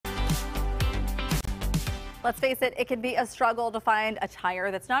Let's face it, it can be a struggle to find attire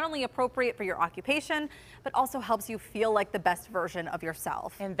that's not only appropriate for your occupation, but also helps you feel like the best version of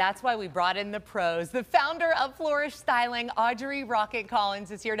yourself. And that's why we brought in the pros. The founder of Flourish Styling, Audrey Rockett-Collins,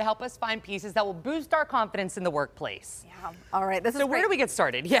 is here to help us find pieces that will boost our confidence in the workplace. Yeah. All right. So where do we get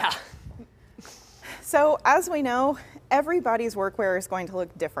started? Yeah. So as we know, everybody's workwear is going to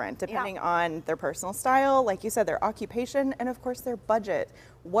look different depending on their personal style, like you said, their occupation, and of course their budget.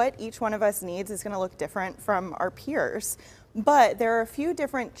 What each one of us needs is going to look different from our peers. But there are a few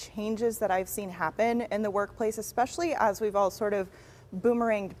different changes that I've seen happen in the workplace, especially as we've all sort of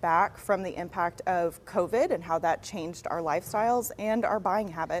boomeranged back from the impact of COVID and how that changed our lifestyles and our buying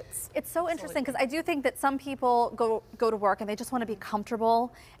habits. It's so interesting because I do think that some people go to work and they just want to be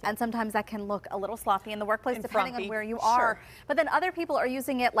comfortable, and sometimes that can look a little sloppy in the workplace and depending frumpy. on where you are. But then other people are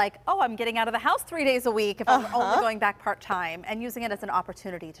using it like, oh, I'm getting out of the house 3 days a week if I'm only going back part-time, and using it as an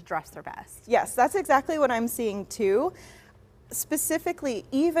opportunity to dress their best. Yes, that's exactly what I'm seeing too. Specifically,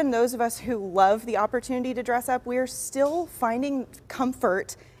 even those of us who love the opportunity to dress up, we're still finding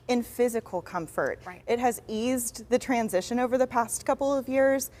comfort in physical comfort. Right. It has eased the transition over the past couple of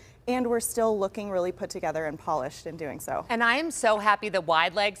years, and we're still looking really put together and polished in doing so. And I am so happy that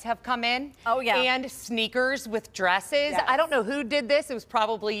wide legs have come in. Oh, yeah. And sneakers with dresses. Yes. I don't know who did this. It was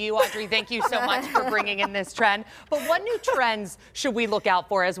probably you, Audrey. Thank you so much for bringing in this trend. But what new trends should we look out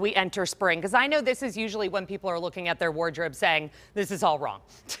for as we enter spring? Because I know this is usually when people are looking at their wardrobe saying, this is all wrong.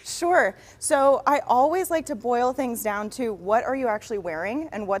 Sure. So I always like to boil things down to what are you actually wearing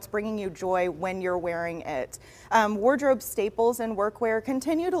and what's bringing you joy when you're wearing it. Wardrobe staples and workwear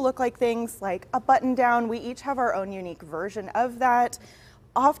continue to look like things like a button down. We each have our own unique version of that.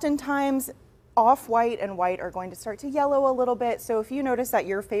 Oftentimes, off-white and white are going to start to yellow a little bit. So if you notice that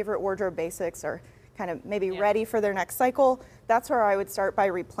your favorite wardrobe basics are kind of maybe ready for their next cycle, that's where I would start by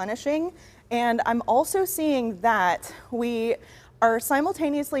replenishing. And I'm also seeing that we are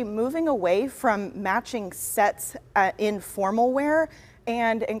simultaneously moving away from matching sets in formal wear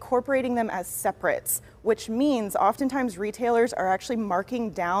and incorporating them as separates, which means oftentimes retailers are actually marking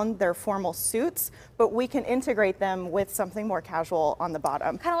down their formal suits, but we can integrate them with something more casual on the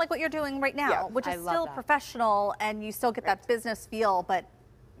bottom. Kind of like what you're doing right now, which is still professional, and you still get that business feel, but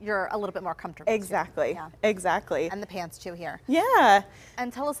you're a little bit more comfortable. Exactly. Yeah. Exactly. And the pants too here. Yeah.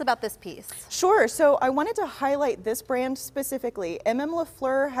 And tell us about this piece. Sure. So I wanted to highlight this brand specifically. MM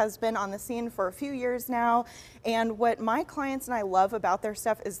Lafleur has been on the scene for a few years now, and what my clients and I love about their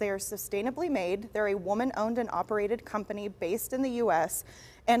stuff is they are sustainably made. They're a woman-owned and operated company based in the U.S.,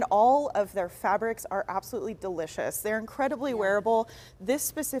 and all of their fabrics are absolutely delicious. They're incredibly wearable. This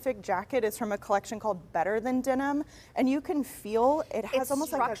specific jacket is from a collection called Better Than Denim, and you can feel it has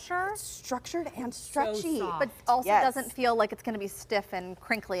almost like a structured and stretchy. So But also doesn't feel like it's going to be stiff and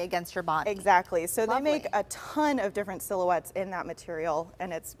crinkly against your body. Exactly. So they make a ton of different silhouettes in that material,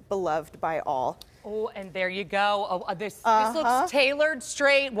 and it's beloved by all. Oh, and there you go. Oh, this looks tailored,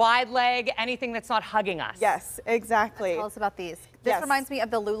 straight, wide leg, anything that's not hugging us. Yes, exactly. Tell us about these. This reminds me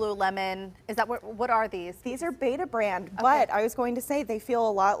of the Lululemon. Is that what are these? These are Beta brand, but I was going to say they feel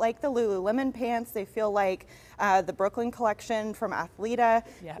a lot like the Lululemon pants. They feel like the Brooklyn collection from Athleta.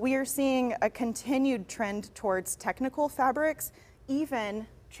 Yep. We are seeing a continued trend towards technical fabrics, even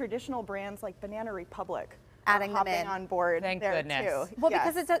traditional brands like Banana Republic. Adding them in on board. Thank there goodness. too. Well,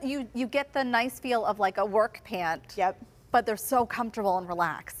 because it's you get the nice feel of like a work pant. Yep. But they're so comfortable and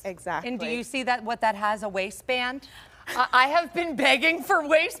relaxed. Exactly. And do you see that what that has, a waistband? I have been begging for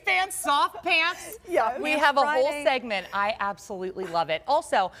waistbands, soft pants. Yeah. We have a whole segment. I absolutely love it.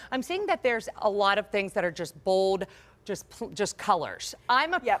 Also, I'm seeing that there's a lot of things that are just bold, just colors.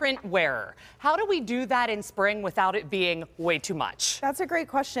 I'm a print wearer. How do we do that in spring without it being way too much? That's a great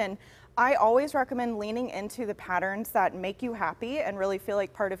question. I always recommend leaning into the patterns that make you happy and really feel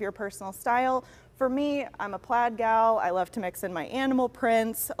like part of your personal style. For me, I'm a plaid gal. I love to mix in my animal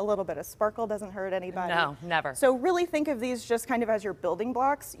prints. A little bit of sparkle doesn't hurt anybody. No, never. So really think of these just kind of as your building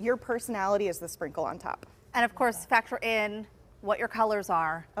blocks. Your personality is the sprinkle on top. And of course, factor in what your colors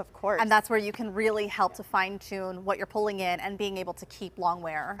are. Of course. And that's where you can really help to fine tune what you're pulling in and being able to keep long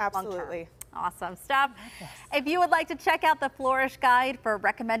wear. Absolutely. Awesome stuff. If you would like to check out the Flourish Guide for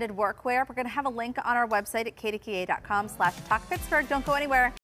recommended workwear, we're going to have a link on our website at kdka.com/talkpittsburgh. Don't go anywhere.